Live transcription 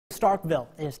Starkville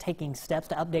is taking steps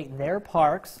to update their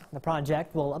parks. The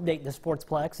project will update the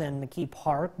sportsplex and the Key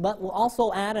Park, but will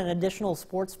also add an additional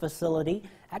sports facility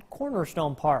at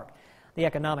Cornerstone Park. The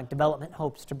economic development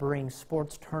hopes to bring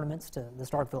sports tournaments to the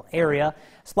Starkville area.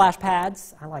 Splash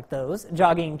pads, I like those,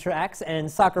 jogging tracks,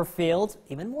 and soccer fields,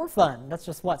 even more fun. That's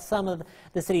just what some of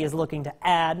the city is looking to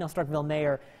add. Now, Starkville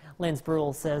Mayor Lynn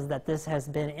Spruill says that this has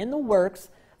been in the works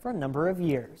for a number of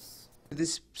years.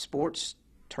 This sports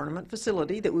tournament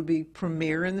facility that would be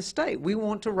premier in the state. We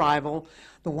want to rival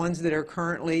the ones that are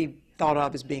currently thought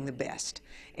of as being the best.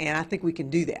 And I think we can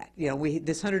do that. You know,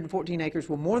 this 114 acres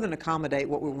will more than accommodate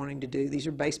what we're wanting to do. These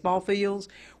are baseball fields.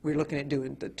 We're looking at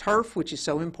doing the turf, which is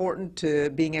so important to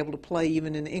being able to play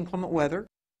even in inclement weather.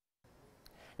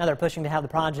 Now they're pushing to have the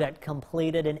project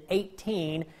completed in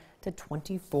 18 to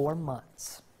 24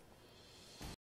 months.